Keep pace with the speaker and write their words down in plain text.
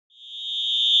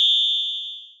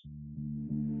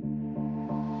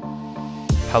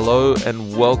Hello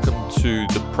and welcome to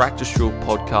the Practice Drill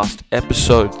Podcast,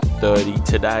 episode 30.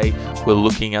 Today we're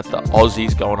looking at the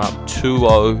Aussies going up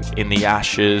 2-0 in the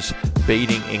Ashes,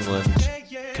 beating England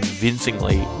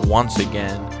convincingly once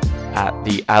again at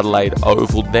the Adelaide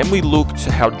Oval. Then we look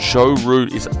to how Joe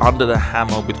Root is under the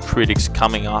hammer with critics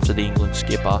coming after the England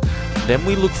skipper. Then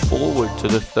we look forward to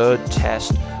the third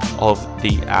test of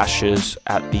the Ashes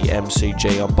at the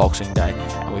MCG on Boxing Day.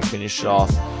 And we finish it off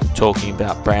talking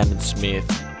about Brandon Smith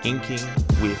inking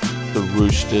with the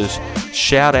Roosters.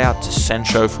 Shout out to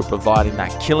Sancho for providing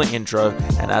that killing intro.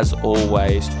 And as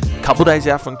always, a couple days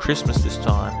out from Christmas this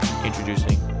time,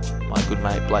 introducing my good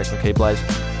mate Blaze McKee. Blaze,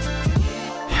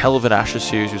 hell of an Ashes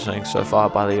series you're seeing so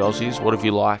far by the Aussies. What have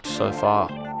you liked so far?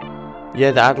 Yeah,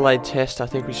 the Adelaide Test, I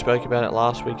think we spoke about it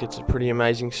last week. It's a pretty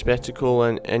amazing spectacle,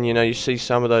 and you know, you see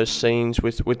some of those scenes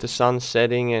with the sun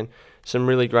setting and some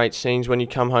really great scenes when you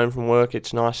come home from work.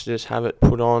 It's nice to just have it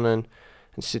put on and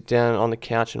sit down on the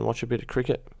couch and watch a bit of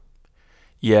cricket.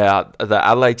 Yeah, the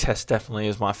Adelaide Test definitely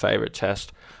is my favourite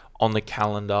test on the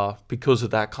calendar because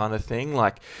of that kind of thing.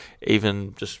 Like,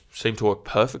 even just seemed to work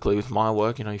perfectly with my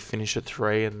work. You know, you finish at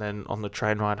 3 and then on the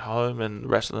train ride home, and the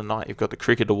rest of the night you've got the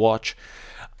cricket to watch.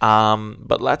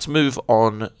 But let's move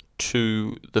on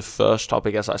to the first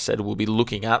topic. As I said, we'll be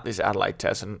looking at this Adelaide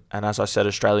Test, and as I said,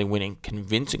 Australia winning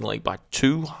convincingly by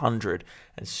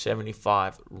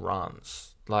 275 runs.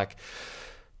 Like,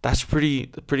 that's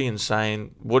pretty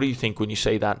insane. What do you think when you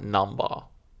see that number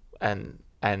and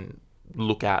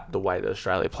look at the way that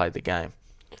Australia played the game?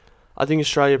 I think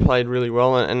Australia played really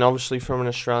well, and obviously from an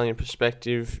Australian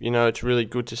perspective, you know, it's really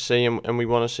good to see, and we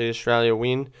want to see Australia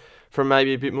win. From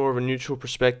maybe a bit more of a neutral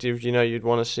perspective, you know, you'd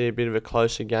want to see a bit of a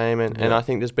closer game, and I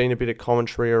think there's been a bit of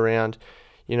commentary around,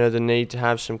 you know, the need to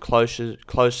have some closer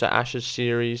Ashes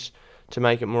series to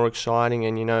make it more exciting,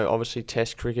 and, you know, obviously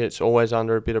Test cricket's always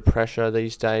under a bit of pressure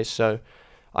these days, so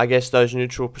I guess those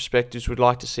neutral perspectives would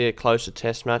like to see a closer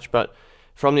Test match. But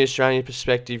from the Australian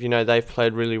perspective, you know, they've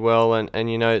played really well, and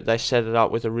you know, they set it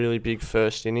up with a really big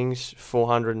first innings,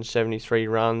 473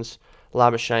 runs,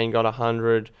 Labuschagne got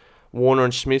 100, Warner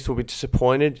and Smith will be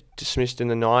dismissed in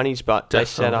the 90s, but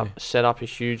Definitely. they set up a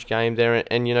huge game there.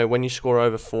 And you know, when you score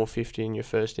over 450 in your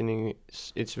first inning,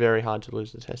 it's very hard to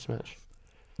lose the Test match.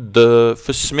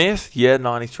 For Smith,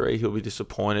 93, he'll be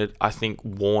disappointed. I think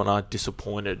Warner,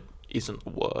 disappointed isn't the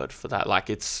word for that. Like,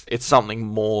 it's something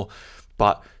more.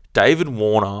 But David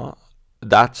Warner,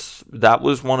 that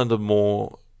was one of the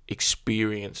more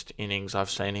experienced innings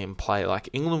I've seen him play. Like,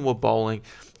 England were bowling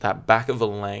that back of a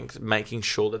length, making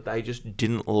sure that they just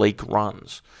didn't leak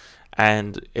runs,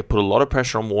 and it put a lot of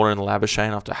pressure on Warner and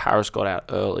Labuschagne after Harris got out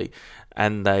early,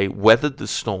 and they weathered the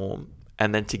storm.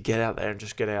 And then to get out there and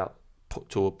just get out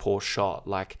to a poor shot,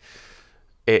 like,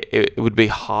 it would be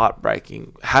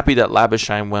heartbreaking. Happy that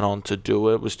Labuschagne went on to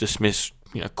do it, was dismissed,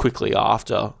 you know, quickly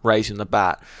after raising the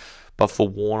bat. But for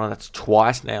Warner, that's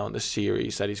twice now in the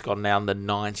series that he's gotten out in the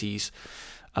 90s.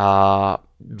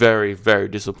 Very, very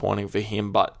disappointing for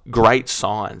him, but great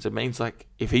signs. It means, like,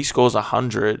 if he scores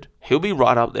 100, he'll be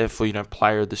right up there for, you know,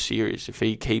 player of the series if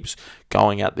he keeps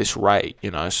going at this rate, you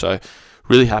know. So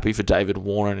really happy for David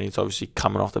Warner, and he's obviously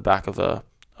coming off the back of a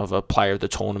player of the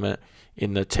tournament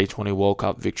in the T20 World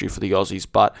Cup victory for the Aussies.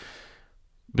 But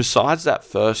besides that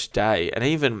first day, and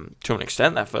even to an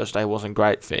extent that first day wasn't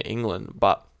great for England,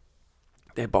 but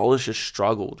their bowlers just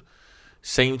struggled.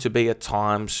 Seemed to be at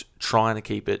times trying to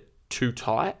keep it too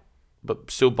tight,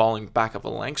 but still bowling back of a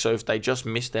length. So if they just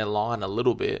missed their line a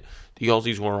little bit, the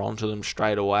Aussies were onto them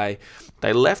straight away.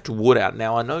 They left Wood out.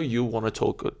 Now, I know you want to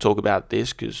talk about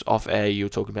this, because off air you were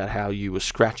talking about how you were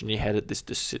scratching your head at this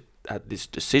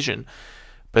decision,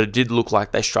 but it did look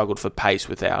like they struggled for pace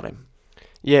without him.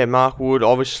 Yeah, Mark Wood,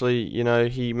 obviously, you know,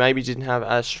 he maybe didn't have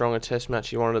as strong a Test match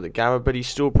he wanted at the Gabba, but he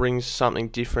still brings something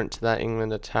different to that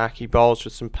England attack. He bowls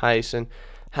with some pace and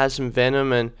has some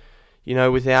venom, and, you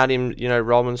know, without him, you know,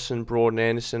 Robinson, Broad and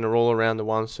Anderson are all around the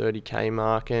 130k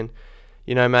mark, and,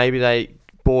 you know, maybe they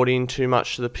bought in too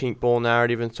much to the pink ball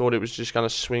narrative and thought it was just going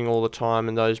to swing all the time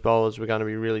and those bowlers were going to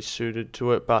be really suited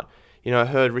to it. But, you know, I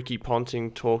heard Ricky Ponting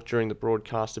talk during the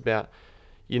broadcast about,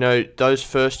 you know, those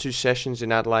first two sessions in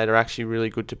Adelaide are actually really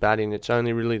good to bat in. It's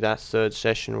only really that third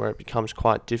session where it becomes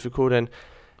quite difficult. And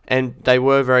they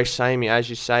were very samey. As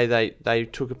you say, they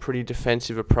took a pretty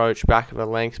defensive approach back of a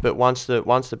length. But once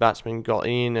the batsmen got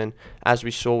in, and as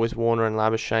we saw with Warner and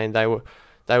Labuschagne,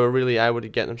 they were really able to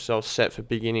get themselves set for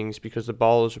big innings because the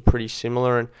bowlers were pretty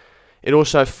similar. And it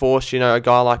also forced, you know, a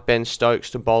guy like Ben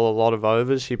Stokes to bowl a lot of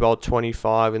overs. He bowled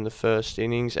 25 in the first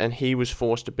innings, and he was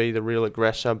forced to be the real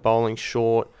aggressor, bowling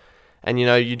short. And, you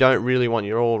know, you don't really want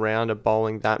your all-rounder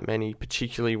bowling that many,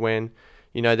 particularly when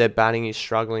their batting is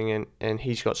struggling, and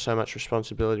he's got so much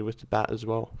responsibility with the bat as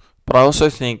well. But I also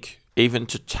think even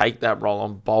to take that role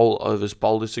on bowl overs,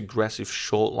 bowl this aggressive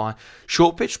short line,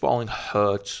 short pitch bowling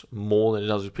hurts more than it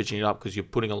does with pitching it up because you're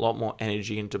putting a lot more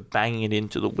energy into banging it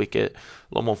into the wicket,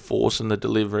 a lot more force in the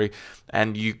delivery,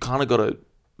 and you kind of got to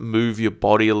move your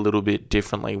body a little bit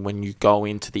differently when you go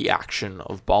into the action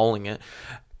of bowling it.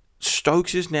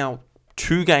 Stokes is now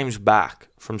 2 games back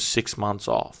from 6 months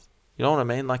off. You know what I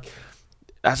mean? Like,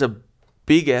 that's a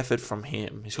big effort from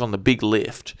him. He's gone the big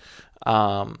lift.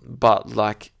 But,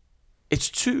 like,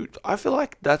 I feel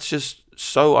like that's just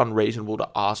so unreasonable to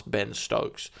ask Ben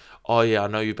Stokes, oh, yeah, I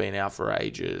know you've been out for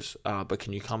ages, but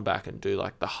can you come back and do,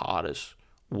 like, the hardest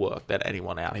work that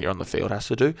anyone out here on the field has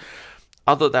to do?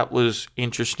 I thought that was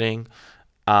interesting.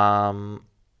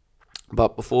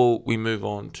 But before we move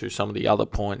on to some of the other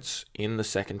points in the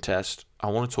second test, I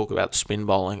want to talk about spin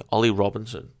bowling. Ollie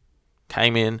Robinson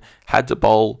came in, had to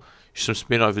bowl some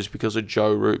spin overs because of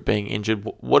Joe Root being injured.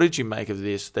 What did you make of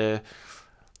this? They're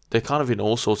kind of in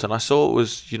all sorts, and I saw it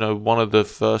was one of the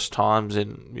first times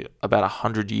in about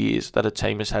 100 years that a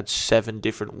team has had 7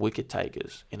 different wicket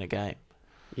takers in a game.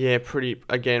 Yeah,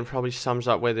 probably sums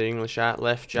up where the English are at.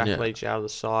 Left Jack Leach out of the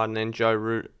side, and then Joe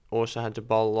Root also had to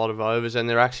bowl a lot of overs, and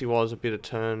there actually was a bit of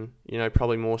turn,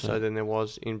 probably more so than there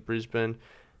was in Brisbane.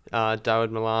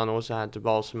 David Milan also had to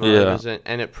bowl some overs,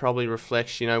 and it probably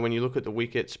reflects, when you look at the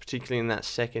wickets, particularly in that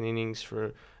second innings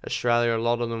for Australia, a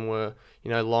lot of them were,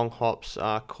 long hops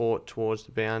caught towards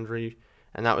the boundary,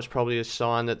 and that was probably a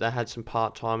sign that they had some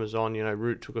part-timers on.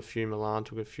 Root took a few, Milan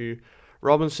took a few.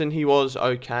 Robinson, he was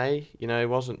okay, he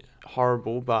wasn't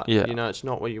horrible, but, it's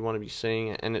not what you want to be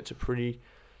seeing, and it's a pretty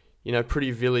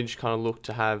village kind of look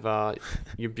to have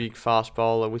your big fast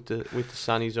bowler with the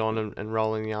sunnies on and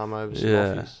rolling the arm over some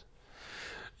offies.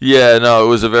 Yeah, no, it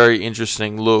was a very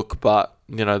interesting look, but,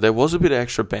 there was a bit of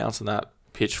extra bounce in that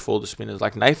pitch for the spinners.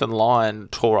 Like, Nathan Lyon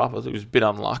tore up. I think he was a bit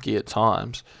unlucky at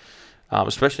times,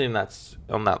 especially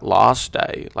on that last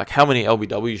day. Like, how many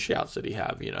LBW shouts did he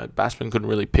have? Batsman couldn't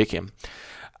really pick him.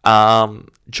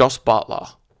 Joss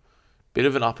Buttler, bit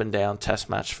of an up and down test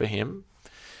match for him.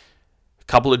 A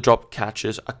couple of drop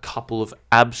catches, a couple of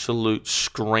absolute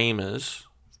screamers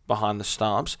behind the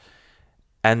stumps,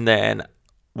 and then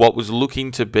what was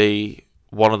looking to be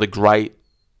one of the great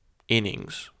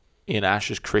innings in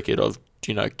Ashes cricket of,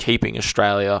 keeping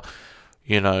Australia,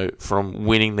 from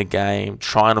winning the game,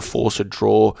 trying to force a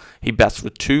draw. He bats for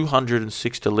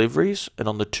 206 deliveries, and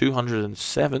on the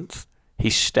 207th, he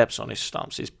steps on his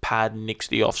stumps. His pad nicks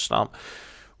the off stump.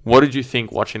 What did you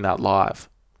think watching that live?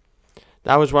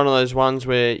 That was one of those ones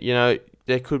where,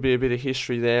 there could be a bit of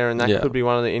history there, and that could be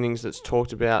one of the innings that's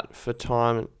talked about for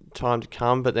time to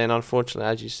come. But then,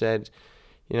 unfortunately, as you said,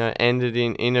 ended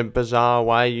in a bizarre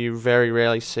way. You very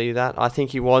rarely see that. I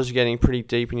think he was getting pretty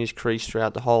deep in his crease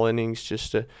throughout the whole innings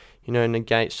just to,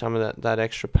 negate some of that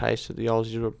extra pace that the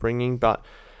Aussies were bringing. But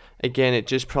again, it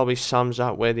just probably sums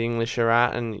up where the English are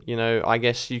at. And, I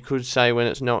guess you could say when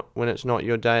it's not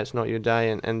your day, it's not your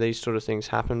day, and these sort of things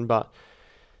happen. But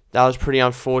that was pretty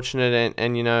unfortunate,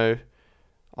 and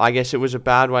I guess it was a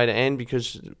bad way to end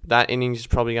because that innings is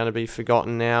probably going to be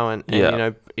forgotten now, and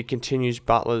it continues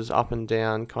Butler's up and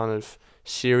down kind of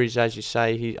series, as you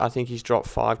say. I think he's dropped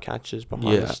 5 catches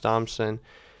behind the stumps, and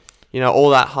all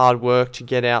that hard work to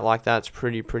get out like that's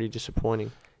pretty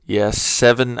disappointing. Yeah,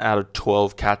 7 out of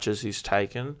 12 catches he's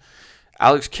taken.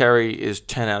 Alex Carey is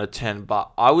 10 out of 10, but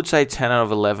I would say 10 out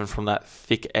of 11 from that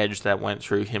thick edge that went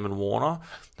through him and Warner.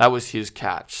 That was his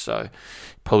catch, so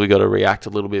probably got to react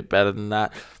a little bit better than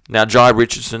that. Now, Jai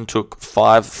Richardson took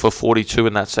 5 for 42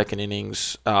 in that second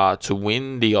innings to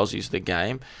win the Aussies the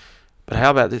game. But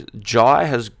how about this? Jai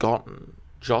has gotten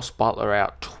Joss Buttler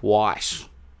out twice,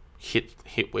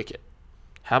 hit wicket.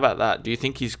 How about that? Do you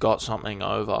think he's got something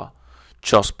over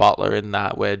Joss Buttler in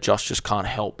that where Josh just can't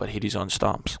help but hit his own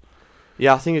stumps?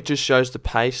 Yeah, I think it just shows the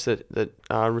pace that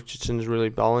Richardson's really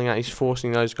bowling at. He's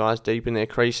forcing those guys deep in their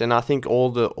crease, and I think all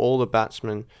the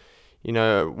batsmen,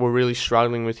 were really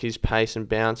struggling with his pace and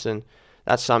bounce, and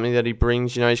that's something that he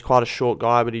brings. He's quite a short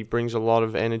guy, but he brings a lot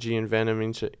of energy and venom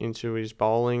into his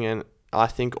bowling, and I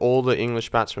think all the English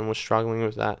batsmen were struggling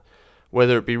with that,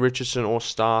 whether it be Richardson or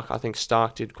Stark. I think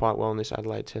Stark did quite well in this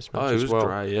Adelaide Test match as well.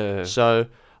 Great, yeah. So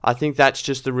I think that's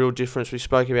just the real difference. We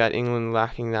spoke about England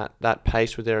lacking that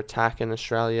pace with their attack, and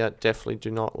Australia definitely do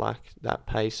not lack that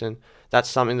pace, and that's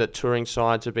something that touring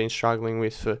sides have been struggling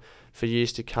with for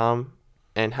years to come,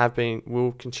 and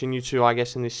will continue to, I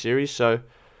guess, in this series. So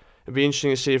it'll be interesting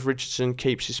to see if Richardson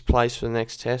keeps his place for the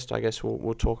next test. I guess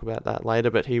we'll talk about that later,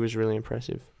 but he was really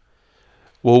impressive.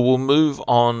 Well, we'll move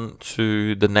on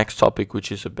to the next topic,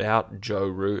 which is about Joe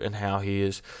Root and how he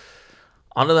is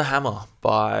under the hammer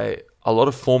by a lot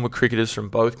of former cricketers from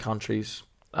both countries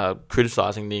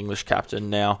criticising the English captain.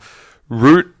 Now,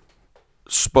 Root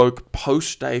spoke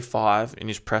post day 5 in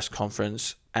his press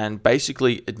conference and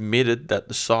basically admitted that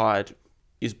the side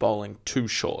is bowling too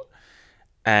short.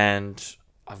 And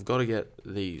I've got to get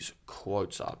these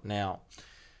quotes up. Now,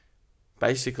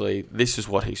 basically, this is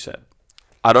what he said.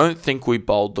 I don't think we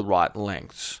bowled the right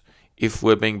lengths. If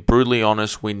we're being brutally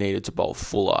honest, we needed to bowl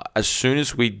fuller. As soon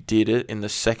as we did it in the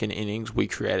second innings, we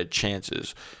created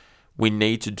chances. We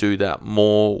need to do that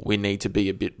more. We need to be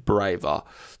a bit braver.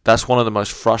 That's one of the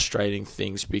most frustrating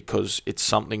things because it's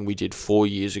something we did 4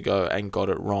 years ago and got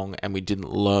it wrong and we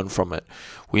didn't learn from it.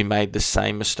 We made the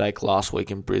same mistake last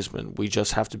week in Brisbane. We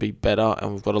just have to be better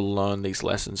and we've got to learn these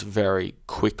lessons very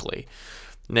quickly.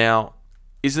 Now,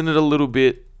 isn't it a little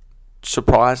bit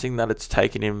surprising that it's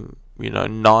taken him,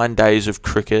 9 days of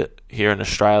cricket here in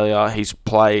Australia? He's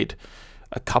played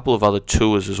a couple of other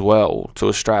tours as well to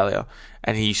Australia,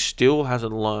 and he still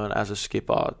hasn't learned as a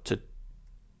skipper to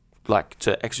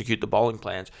execute the bowling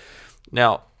plans.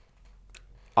 Now,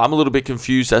 I'm a little bit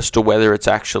confused as to whether it's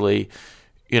actually,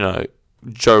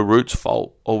 Joe Root's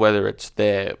fault or whether it's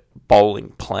their bowling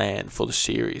plan for the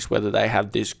series, whether they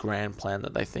have this grand plan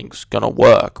that they think's going to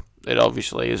work. It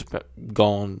obviously has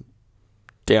gone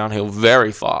downhill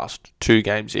very fast. 2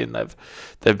 games in,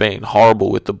 they've been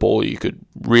horrible with the ball. You could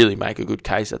really make a good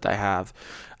case that they have.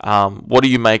 What do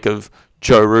you make of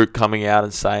Joe Root coming out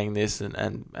and saying this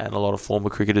and a lot of former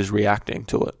cricketers reacting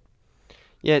to it?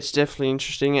 Yeah, it's definitely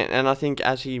interesting, and I think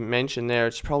as he mentioned there,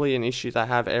 it's probably an issue they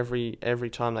have every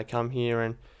time they come here,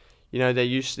 and they're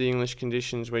used to the English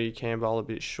conditions where you can bowl a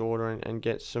bit shorter and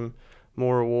get some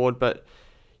more reward, but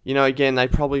again, they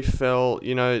probably felt,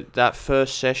 that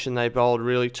first session they bowled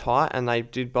really tight and they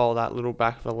did bowl that little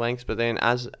back of a length. But then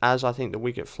as I think the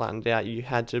wicket flattened out, you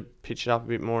had to pitch it up a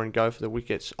bit more and go for the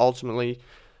wickets. Ultimately,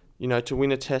 to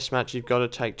win a test match, you've got to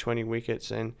take 20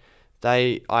 wickets. And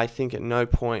they, I think, at no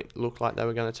point looked like they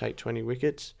were going to take 20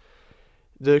 wickets.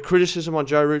 The criticism on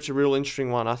Joe Root's a real interesting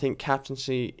one. I think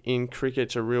captaincy in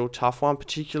cricket's a real tough one,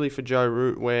 particularly for Joe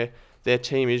Root, where their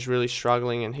team is really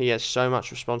struggling and he has so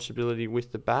much responsibility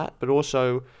with the bat, but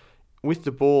also with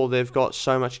the ball, they've got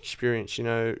so much experience.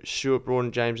 Stuart Broad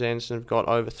and James Anderson have got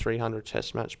over 300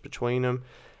 test match between them,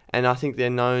 and I think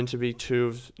they're known to be two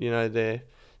of,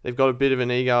 they've got a bit of an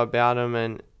ego about them,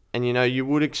 and you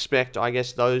would expect, I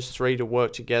guess, those three to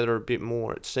work together a bit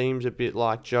more. It seems a bit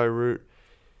like Joe Root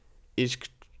is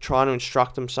trying to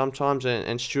instruct them sometimes,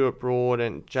 and Stuart Broad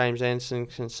and James Anderson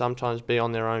can sometimes be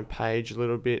on their own page a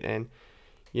little bit, and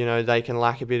they can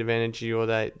lack a bit of energy or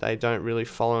they don't really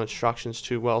follow instructions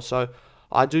too well. So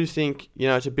I do think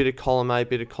it's a bit of column A,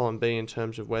 bit of column B in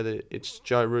terms of whether it's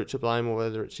Joe Root to blame or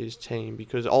whether it's his team,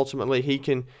 because ultimately he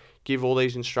can give all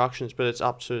these instructions, but it's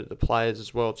up to the players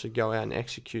as well to go out and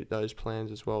execute those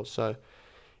plans as well. So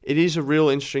it is a real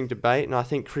interesting debate, and I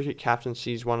think cricket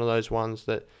captaincy is one of those ones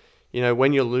that,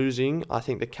 when you're losing, I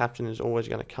think the captain is always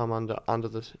going to come under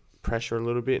the pressure a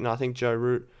little bit. And I think Joe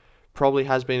Root probably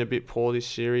has been a bit poor this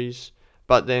series,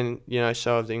 but then,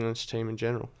 so have the England's team in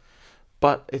general.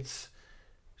 But it's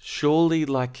surely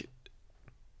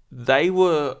they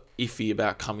were iffy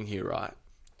about coming here, right?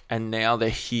 And now they're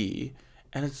here.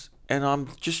 And I'm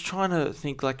just trying to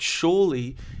think,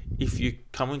 surely if you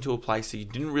come into a place that you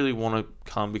didn't really want to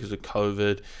come because of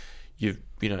COVID,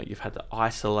 you've had to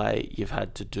isolate, you've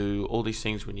had to do all these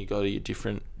things when you go to your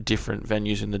different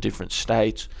venues in the different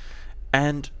states,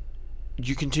 and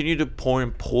you continue to pour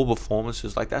in poor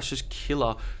performances. That's just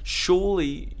killer.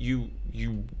 Surely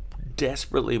you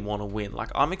desperately want to win.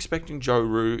 I'm expecting Joe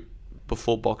Root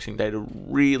before Boxing Day to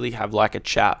really have a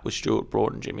chat with Stuart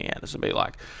Broad and Jimmy Anderson, be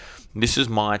like, this is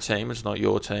my team, it's not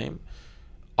your team.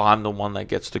 I'm the one that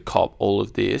gets to cop all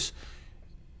of this.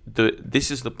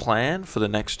 This is the plan for the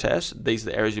next test. These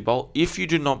are the areas you bowl. If you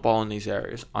do not bowl in these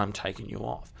areas, I'm taking you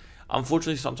off.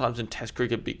 Unfortunately, sometimes in test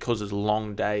cricket, because it's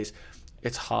long days,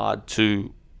 it's hard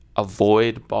to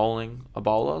avoid bowling a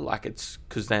bowler. It's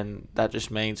because then that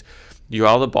just means your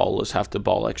other bowlers have to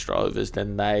bowl extra overs.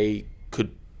 Then they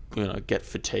could, get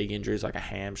fatigue injuries like a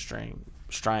hamstring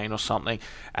strain or something,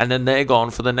 and then they're gone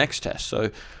for the next test.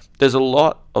 So there's a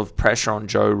lot of pressure on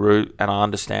Joe Root, and I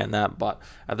understand that, but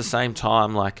at the same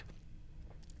time, a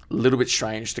little bit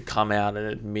strange to come out and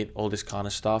admit all this kind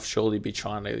of stuff. Surely be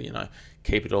trying to,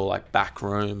 keep it all back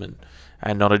room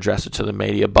and not address it to the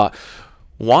media. But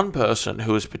one person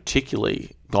who has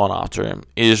particularly gone after him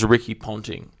is Ricky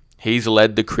Ponting. He's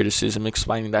led the criticism,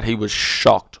 explaining that he was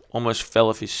shocked, almost fell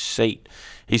off his seat.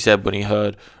 He said when he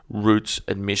heard Root's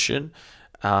admission,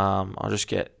 I'll just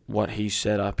get what he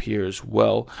said up here as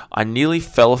well. I nearly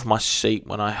fell off my seat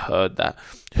when I heard that.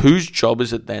 Whose job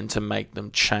is it then to make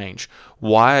them change?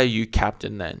 Why are you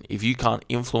captain then? If you can't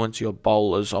influence your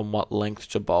bowlers on what length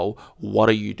to bowl, what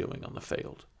are you doing on the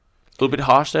field? A little bit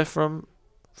harsh there from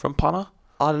punter.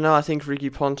 I don't know. I think Ricky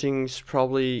Ponting's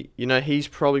probably, he's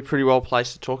probably pretty well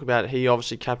placed to talk about it. He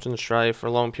obviously captained Australia for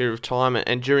a long period of time,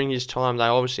 and during his time, they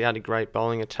obviously had a great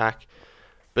bowling attack.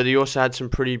 But he also had some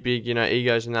pretty big,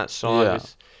 egos in that side.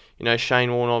 With,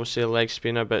 Shane Warne, obviously a leg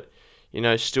spinner, but,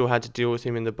 still had to deal with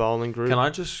him in the bowling group. Can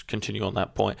I just continue on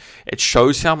that point? It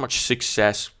shows how much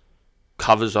success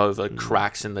covers over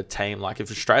cracks in the team. Like,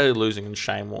 if Australia losing and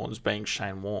Shane Warne's being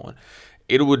Shane Warne,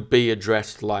 it would be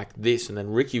addressed like this, and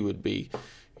then Ricky would be,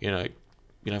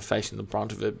 facing the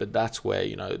brunt of it. But that's where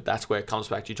it comes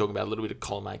back to you talking about a little bit of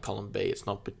column A, column B. It's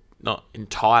not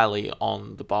entirely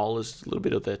on the bowlers, a little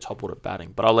bit of their top order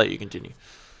batting. But I'll let you continue.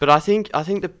 But I think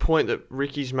the point that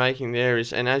Ricky's making there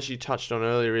is, and as you touched on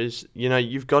earlier, is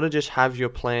you've got to just have your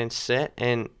plan set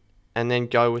and then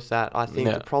go with that. I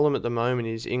think the problem at the moment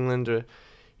is England are,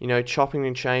 chopping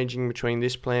and changing between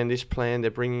this plan.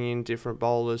 They're bringing in different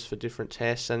bowlers for different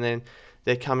tests, and then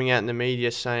they're coming out in the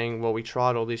media saying, well, we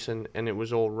tried all this and it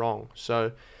was all wrong.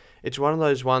 So it's one of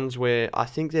those ones where I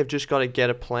think they've just got to get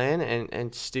a plan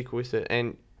and stick with it.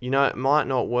 And, it might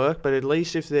not work, but at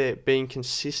least if they're being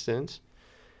consistent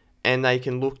and they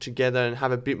can look together and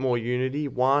have a bit more unity,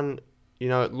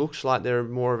 it looks like they're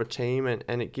more of a team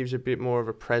and it gives a bit more of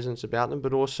a presence about them.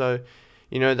 But also,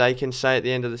 they can say at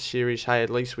the end of the series, hey, at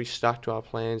least we stuck to our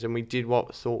plans and we did what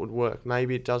we thought would work.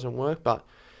 Maybe it doesn't work, but,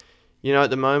 at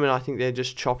the moment, I think they're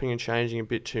just chopping and changing a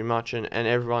bit too much and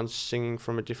everyone's singing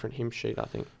from a different hymn sheet, I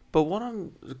think. But what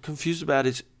I'm confused about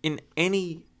is in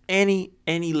any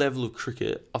level of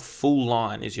cricket, a full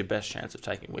line is your best chance of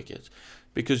taking wickets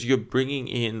because you're bringing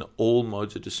in all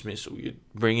modes of dismissal. You're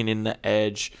bringing in the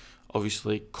edge,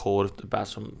 obviously caught if the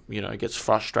batsman, gets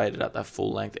frustrated at that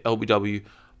full length, LBW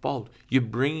bowled. You're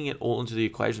bringing it all into the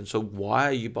equation. So why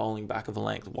are you bowling back of a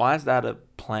length? Why is that a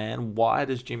plan? Why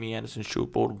does Jimmy Anderson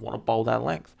Shultboard want to bowl that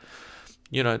length?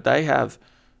 They have,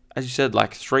 as you said,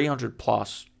 like 300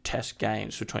 plus test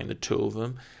games between the two of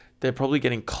them. They're probably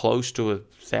getting close to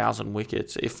 1,000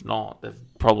 wickets. If not, they've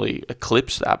probably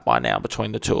eclipsed that by now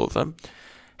between the two of them.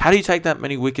 How do you take that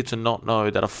many wickets and not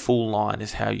know that a full line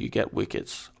is how you get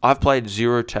wickets? I've played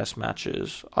 0 test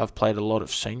matches. I've played a lot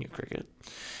of senior cricket,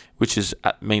 which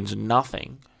means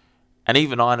nothing. And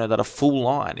even I know that a full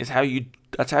line is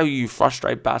that's how you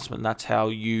frustrate batsmen. That's how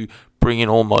you bring in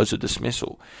all modes of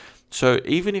dismissal. So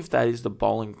even if that is the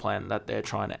bowling plan that they're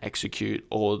trying to execute,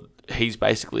 or he's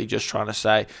basically just trying to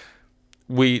say,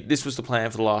 this was the plan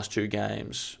for the last 2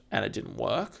 games and it didn't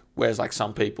work. Whereas like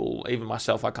some people, even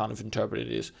myself, I kind of interpret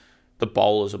it as the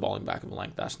bowlers are bowling back of a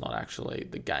length. That's not actually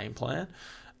the game plan.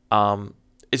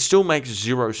 It still makes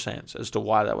 0 sense as to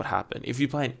why that would happen. If you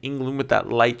play in England with that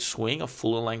late swing, a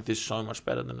fuller length is so much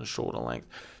better than a shorter length.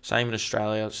 Same in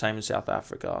Australia, same in South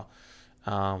Africa,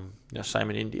 same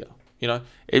in India.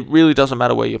 It really doesn't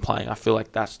matter where you're playing. I feel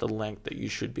like that's the length that you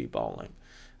should be bowling.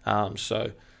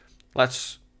 So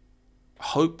let's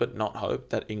hope but not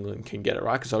hope that England can get it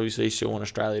right, because obviously you still want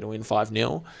Australia to win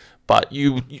 5-0. But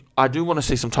I do want to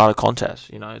see some tighter contests.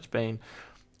 It's been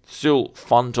still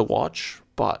fun to watch,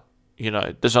 but,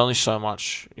 there's only so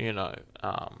much,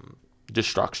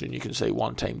 destruction you can see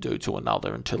one team do to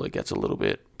another until it gets a little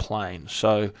bit plain.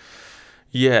 So,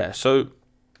 so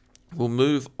we'll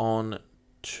move on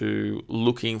to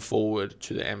looking forward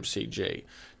to the MCG.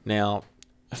 Now,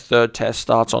 a 3rd test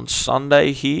starts on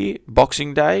Sunday here,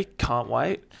 Boxing Day. Can't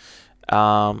wait.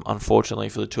 Unfortunately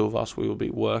for the two of us, we will be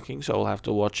working, so we'll have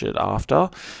to watch it after.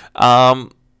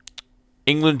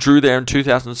 England drew there in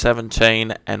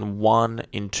 2017 and won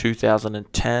in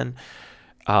 2010.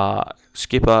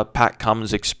 Skipper Pat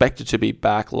Cummins expected to be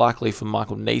back, likely for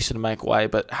Michael Neeson to make way,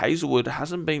 but Hazlewood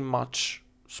hasn't been much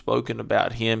spoken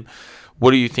about him.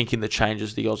 What are you thinking the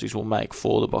changes the Aussies will make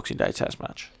for the Boxing Day test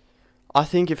match? I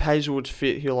think if Hazlewood's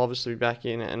fit, he'll obviously be back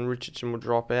in and Richardson will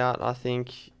drop out. I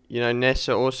think,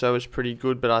 Nessa also is pretty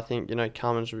good, but I think,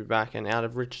 Cummins will be back, and out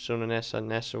of Richardson and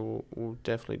Nessa will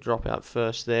definitely drop out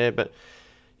first there. But,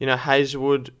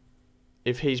 Hazlewood,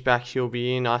 if he's back, he'll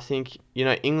be in. I think,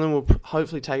 England will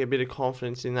hopefully take a bit of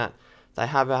confidence in that they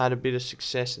have had a bit of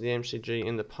success at the MCG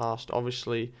in the past.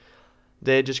 Obviously,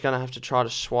 they're just going to have to try to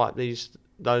swipe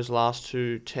those last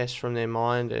 2 tests from their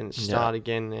mind and start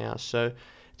again now. So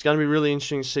it's going to be really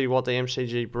interesting to see what the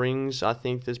MCG brings. I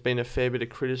think there's been a fair bit of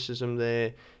criticism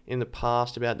there in the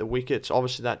past about the wickets.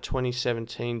 Obviously, that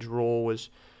 2017 draw was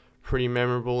pretty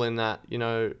memorable in that,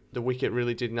 the wicket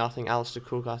really did nothing. Alistair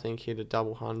Cook, I think, hit a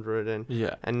double hundred,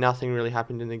 and nothing really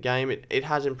happened in the game. It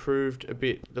has improved a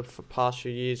bit the past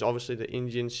few years. Obviously, the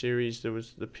Indian series,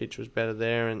 the pitch was better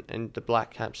there, and the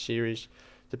Black Cap series,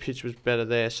 the pitch was better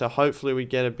there. So hopefully we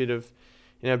get a bit of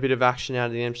action out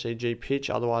of the MCG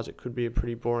pitch. Otherwise, it could be a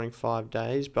pretty boring 5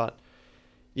 days. But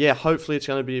yeah, hopefully it's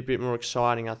going to be a bit more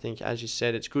exciting. I think, as you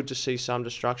said, it's good to see some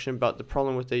destruction. But the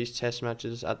problem with these Test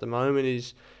matches at the moment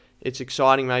is it's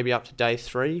exciting maybe up to day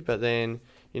 3, but then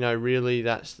really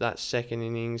that second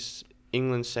innings,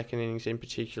 England's second innings in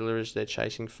particular, is they're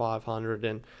chasing 500,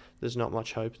 and there's not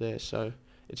much hope there. So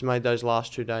it's made those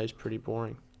last 2 days pretty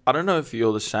boring. I don't know if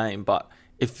you're the same, but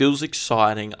it feels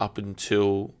exciting up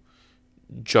until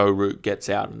Joe Root gets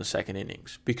out in the second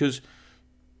innings, because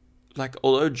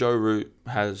although Joe Root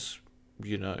has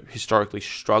historically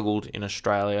struggled in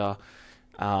Australia,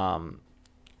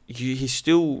 he's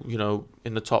still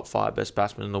in the top 5 best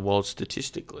batsmen in the world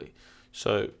statistically.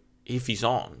 So if he's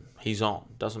on,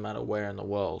 doesn't matter where in the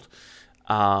world.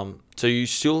 So you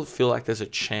still feel like there's a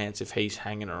chance if he's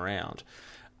hanging around.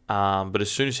 But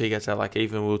as soon as he gets out,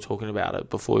 even we were talking about it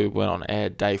before we went on air,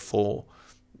 day 4,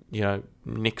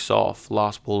 nicks off,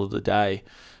 last ball of the day,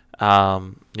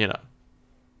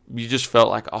 you just felt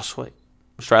like, oh, sweet,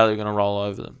 Australia are going to roll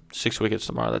over them. 6 wickets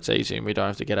tomorrow, that's easy, and we don't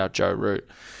have to get out Joe Root.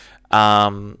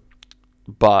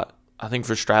 But I think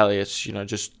for Australia, it's,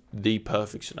 just the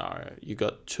perfect scenario. You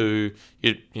got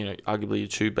arguably your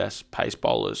 2 best pace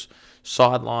bowlers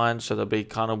sidelined, so they'll be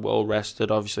kind of well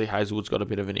rested. Obviously, Hazelwood's got a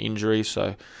bit of an injury,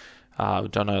 so we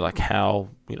don't know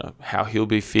how he'll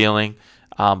be feeling.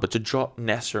 But to drop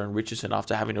Nessa and Richardson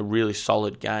after having a really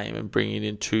solid game and bringing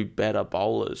in 2 better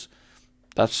bowlers,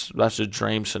 that's a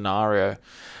dream scenario.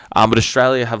 But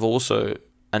Australia have also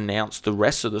announced the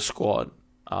rest of the squad.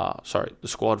 The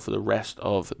squad for the rest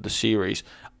of the series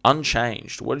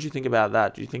unchanged. What did you think about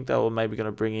that? Do you think they were maybe going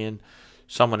to bring in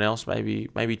someone else,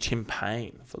 maybe Tim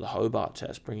Payne for the Hobart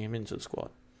Test, bring him into the squad?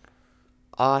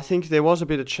 I think there was a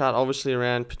bit of chat, obviously,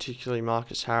 around particularly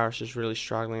Marcus Harris is really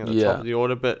struggling at the top of the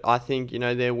order, but I think,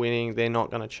 they're winning. They're not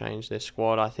going to change their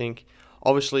squad. I think,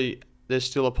 obviously, there's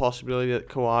still a possibility that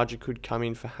Khawaja could come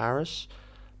in for Harris,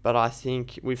 but I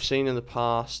think we've seen in the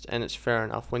past, and it's fair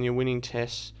enough, when you're winning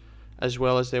tests as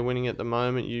well as they're winning at the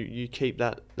moment, you keep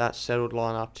that settled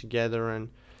lineup together, and,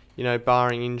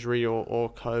 barring injury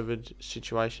or COVID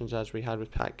situations as we had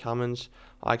with Pat Cummins,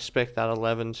 I expect that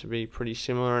 11 to be pretty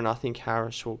similar, and I think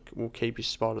Harris will keep his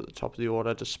spot at the top of the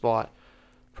order despite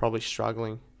probably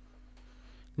struggling.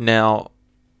 Now,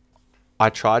 I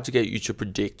tried to get you to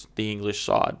predict the English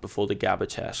side before the Gabba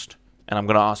Test, and I'm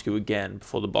going to ask you again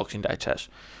before the Boxing Day Test.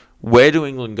 Where do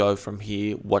England go from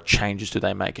here? What changes do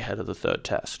they make ahead of the 3rd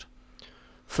Test?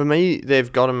 For me,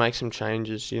 they've got to make some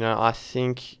changes. I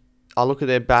think I look at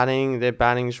their batting. Their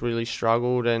batting's really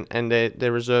struggled, and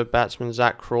their reserve batsman,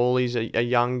 Zach Crawley's a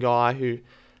young guy who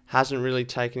hasn't really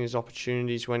taken his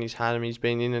opportunities when he's had them. He's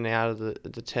been in and out of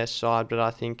the Test side, but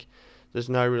I think there's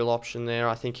no real option there.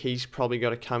 I think he's probably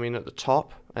got to come in at the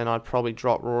top, and I'd probably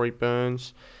drop Rory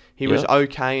Burns. He was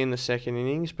okay in the second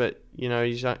innings, but he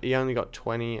only got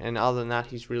 20, and other than that,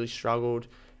 he's really struggled.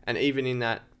 And even in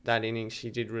that innings, he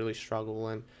did really struggle,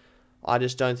 and I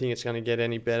just don't think it's going to get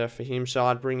any better for him. So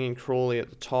I'd bring in Crawley at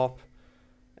the top.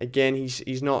 Again,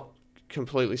 he's not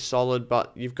completely solid,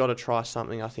 but you've got to try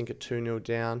something, I think, at 2-0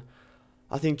 down.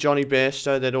 I think Johnny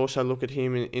Bairstow, they'd also look at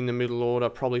him in the middle order,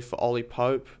 probably for Ollie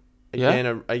Pope.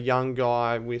 Again, a young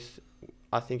guy with,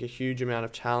 I think, a huge amount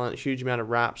of talent, a huge amount of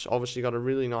raps. Obviously got a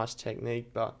really nice technique,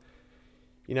 but,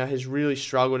 has really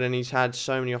struggled, and he's had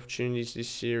so many opportunities this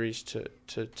series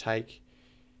to take.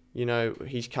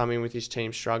 He's come in with his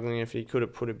team struggling. If he could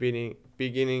have put a big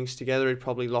innings together, he'd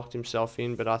probably locked himself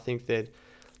in. But I think they'd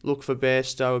look for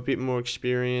Bairstow, a bit more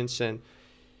experience, and,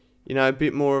 a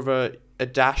bit more of a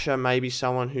dasher, maybe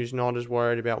someone who's not as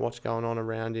worried about what's going on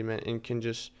around him and can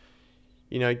just,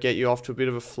 get you off to a bit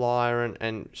of a flyer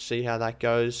and see how that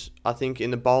goes. I think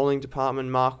in the bowling department,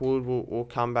 Mark Wood will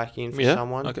come back in for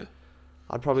someone. Okay.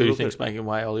 I'd probably Who do you think's making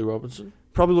way? Ollie Robinson?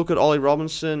 Probably look at Ollie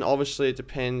Robinson. Obviously, it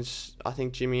depends. I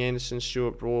think Jimmy Anderson,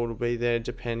 Stuart Broad will be there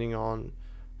depending on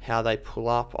how they pull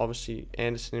up. Obviously,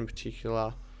 Anderson in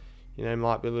particular,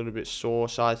 might be a little bit sore.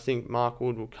 So I think Mark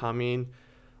Wood will come in.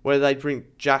 Whether they bring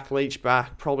Jack Leach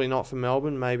back, probably not for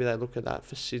Melbourne. Maybe they look at that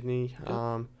for Sydney.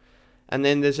 Yeah. And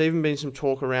then there's even been some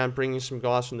talk around bringing some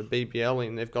guys from the BBL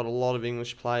in. They've got a lot of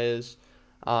English players.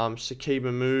 Saqib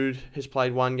Mahmood has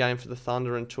played 1 game for the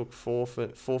Thunder and took 4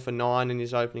 for 9 in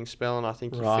his opening spell, and I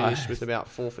think he finished with about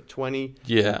 4 for 20.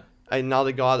 Yeah.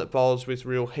 another guy that bowls with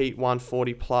real heat,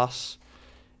 140 plus.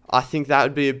 I think that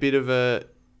would be a bit of a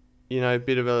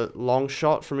long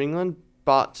shot from England,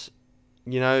 but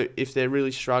if they're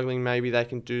really struggling, maybe they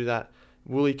can do that.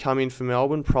 Will he come in for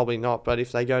Melbourne? Probably not, but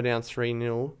if they go down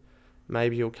 3-0,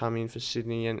 maybe he'll come in for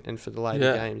Sydney and for the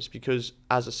later games, because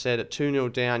as I said, at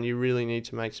 2-0 down, you really need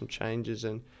to make some changes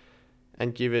and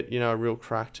give it a real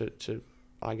crack to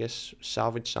I guess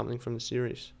salvage something from the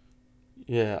series.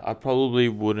 Yeah, I probably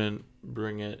wouldn't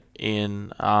bring him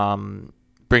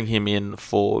in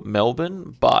for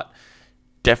Melbourne, but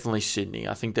definitely Sydney.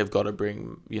 I think they've got to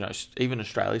bring, even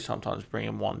Australia sometimes bring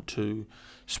in 1-2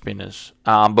 spinners.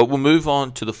 But we'll move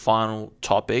on to the final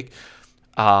topic.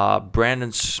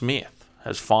 Brandon Smith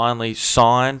has finally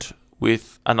signed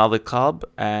with another club,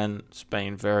 and it's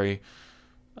been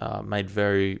made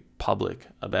very public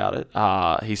about it.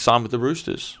 He signed with the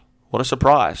Roosters. What a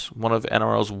surprise. One of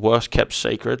NRL's worst kept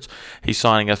secrets. He's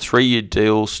signing a 3-year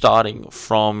deal starting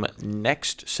from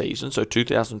next season, so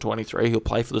 2023. He'll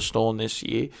play for the Storm this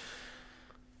year.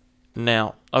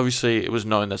 Now, obviously, it was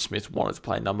known that Smith wanted to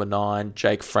play number 9.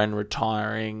 Jake Friend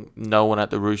retiring. No one at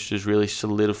the Roosters really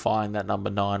solidifying that number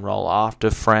 9 role after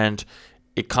Friend.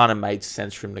 It kind of made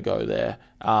sense for him to go there.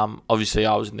 Obviously,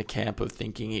 I was in the camp of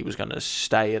thinking he was going to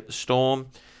stay at the Storm.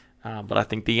 But I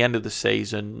think the end of the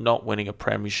season, not winning a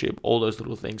premiership, all those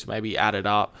little things maybe added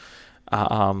up.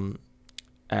 And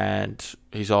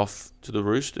he's off to the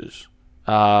Roosters.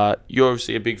 You're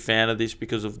obviously a big fan of this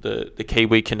because of the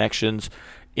Kiwi connections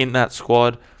in that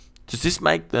squad. Does this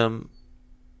make them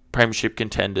premiership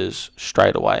contenders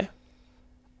straight away?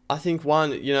 I think,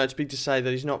 one, it's big to say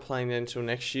that he's not playing there until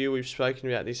next year. We've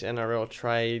spoken about this NRL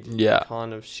trade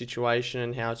kind of situation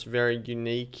and how it's very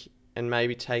unique and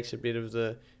maybe takes a bit of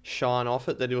the shine off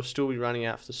it, that he'll still be running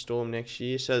out for the Storm next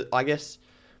year. So I guess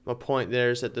my point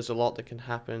there is that there's a lot that can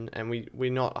happen, and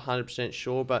we're not 100%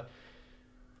 sure, but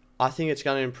I think it's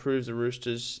going to improve the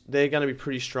Roosters. They're going to be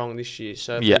pretty strong this year.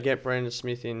 So if they get Brandon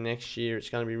Smith in next year, it's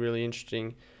going to be really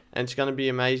interesting. And it's going to be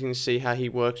amazing to see how he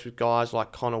works with guys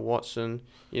like Connor Watson,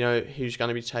 who's going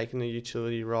to be taking the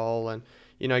utility role, and,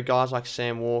 guys like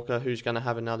Sam Walker, who's going to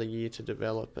have another year to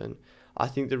develop. And I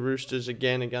think the Roosters,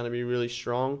 again, are going to be really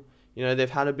strong. They've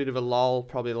had a bit of a lull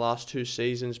probably the last 2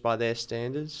 seasons by their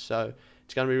standards. So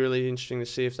it's going to be really interesting to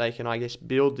see if they can, I guess,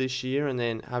 build this year and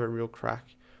then have a real crack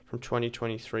from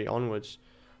 2023 onwards.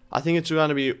 I think it's going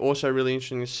to be also really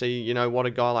interesting to see, what a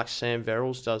guy like Sam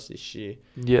Verrills does this year.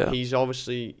 Yeah. He's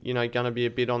obviously, going to be a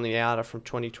bit on the outer from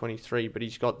 2023, but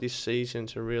he's got this season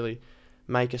to really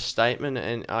make a statement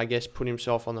and, I guess, put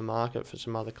himself on the market for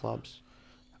some other clubs.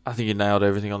 I think you nailed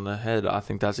everything on the head. I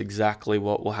think that's exactly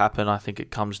what will happen. I think it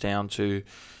comes down to,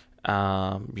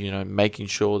 making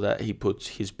sure that he puts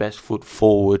his best foot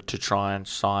forward to try and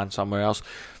sign somewhere else.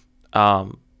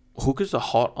 Hookers are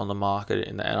hot on the market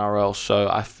in the NRL, so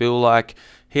I feel like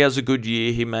he has a good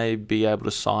year. He may be able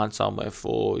to sign somewhere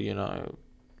for,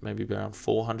 maybe around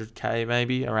 400k,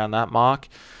 maybe around that mark.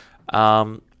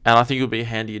 And I think it'll be a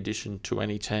handy addition to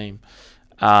any team.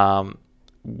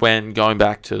 When going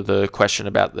back to the question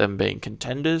about them being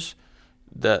contenders,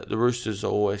 the Roosters are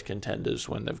always contenders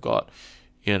when they've got,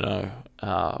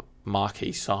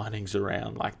 marquee signings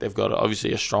around. Like, they've got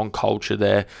obviously a strong culture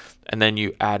there, and then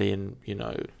you add in,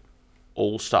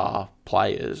 all-star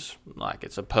players. Like,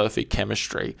 it's a perfect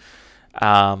chemistry.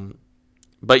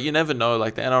 But you never know.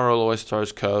 Like, the NRL always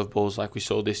throws curveballs. Like we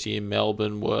saw this year,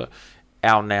 Melbourne were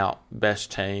out-and-out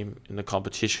best team in the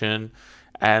competition,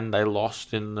 and they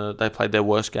lost they played their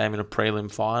worst game in a prelim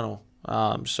final.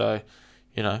 So,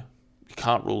 you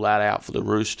can't rule that out for the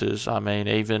Roosters. I mean,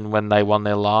 even when they won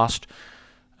their last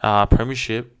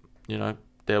premiership,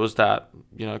 there was that,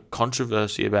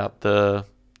 controversy about the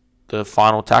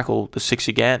final tackle, the 6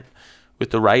 again,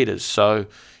 with the Raiders. So,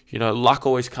 luck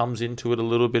always comes into it a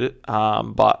little bit.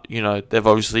 But, they've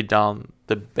obviously done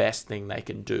the best thing they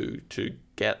can do to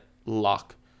get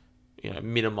luck,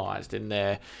 minimised in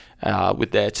their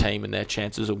with their team and their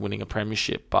chances of winning a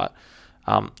premiership. But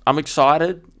I'm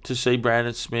excited to see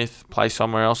Brandon Smith play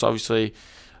somewhere else. Obviously,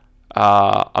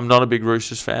 I'm not a big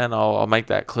Roosters fan. I'll make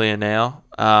that clear now.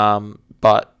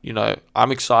 But,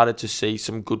 I'm excited to see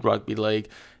some good rugby league.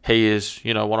 He is,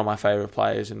 one of my favourite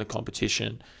players in the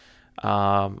competition.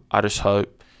 I just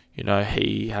hope,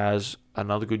 he has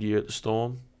another good year at the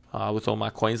Storm with all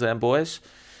my Queensland boys.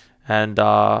 And,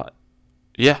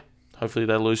 hopefully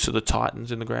they lose to the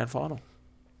Titans in the grand final.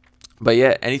 But,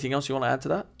 anything else you want to add to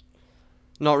that?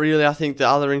 Not really. I think the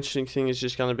other interesting thing is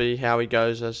just going to be how he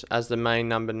goes as the main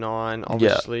number 9.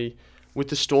 Obviously, with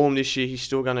the Storm this year, he's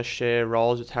still going to share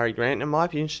roles with Harry Grant. It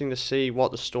might be interesting to see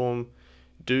what the Storm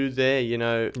do there. You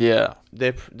know, Yeah.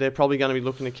 they're probably going to be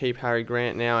looking to keep Harry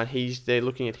Grant now, and they're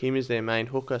looking at him as their main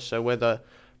hooker. So whether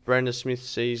Brandon Smith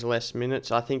sees less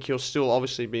minutes, I think he'll still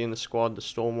obviously be in the squad. The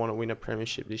Storm want to win a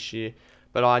premiership this year,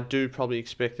 but I do probably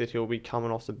expect that he'll be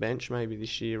coming off the bench maybe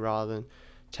this year rather than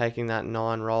taking that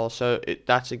 9 role. So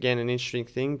that's again an interesting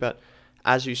thing, but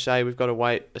as you say, we've got to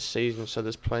wait a season, so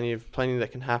there's plenty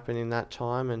that can happen in that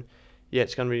time, and yeah,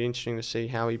 it's going to be interesting to see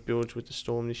how he builds with the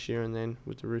Storm this year and then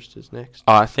with the Roosters next.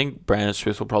 I think Brandon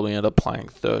Smith will probably end up playing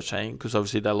 13 because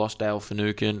obviously they lost Dale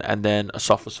Finucane and then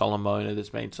Asafa Solomona. There's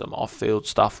been some off-field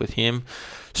stuff with him.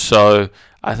 So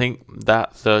I think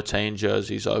that 13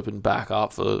 jersey's opened back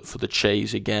up for the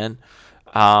Cheese again.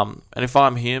 And if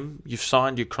I'm him, you've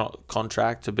signed your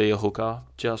contract to be a hooker.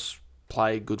 Just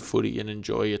play good footy and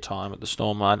enjoy your time at the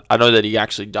Storm. I know that he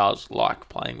actually does like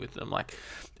playing with them. Like,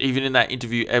 even in that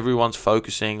interview, everyone's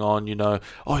focusing on,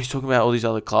 he's talking about all these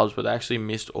other clubs, but they actually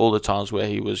missed all the times where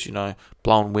he was,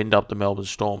 blowing wind up the Melbourne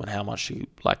Storm and how much he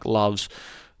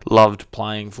loved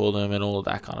playing for them and all of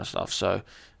that kind of stuff. So,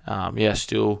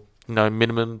 still,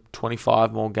 minimum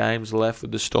 25 more games left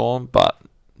with the Storm, but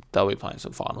they'll be playing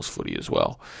some finals footy as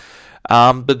well.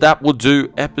 But that will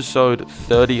do episode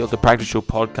 30 of the Practice Drill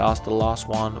podcast, the last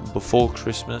one before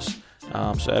Christmas.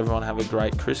 So everyone have a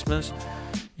great Christmas.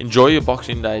 Enjoy your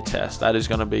Boxing Day test. That is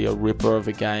going to be a ripper of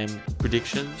a game.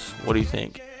 Predictions? What do you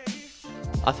think?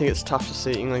 I think it's tough to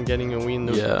see England getting a win.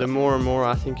 The more and more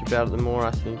I think about it, the more I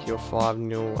think your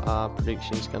 5-0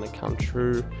 prediction is going to come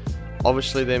true.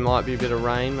 Obviously, there might be a bit of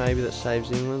rain maybe that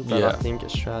saves England, but I think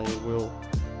Australia will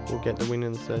get the win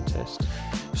in the third test.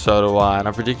 So do I, and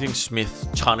I'm predicting Smith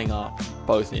chunning up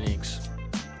both innings.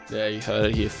 Yeah, you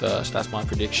heard it here first. That's my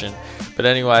prediction. But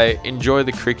anyway, enjoy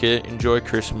the cricket, enjoy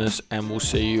Christmas, and we'll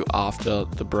see you after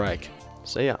the break.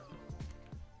 See ya.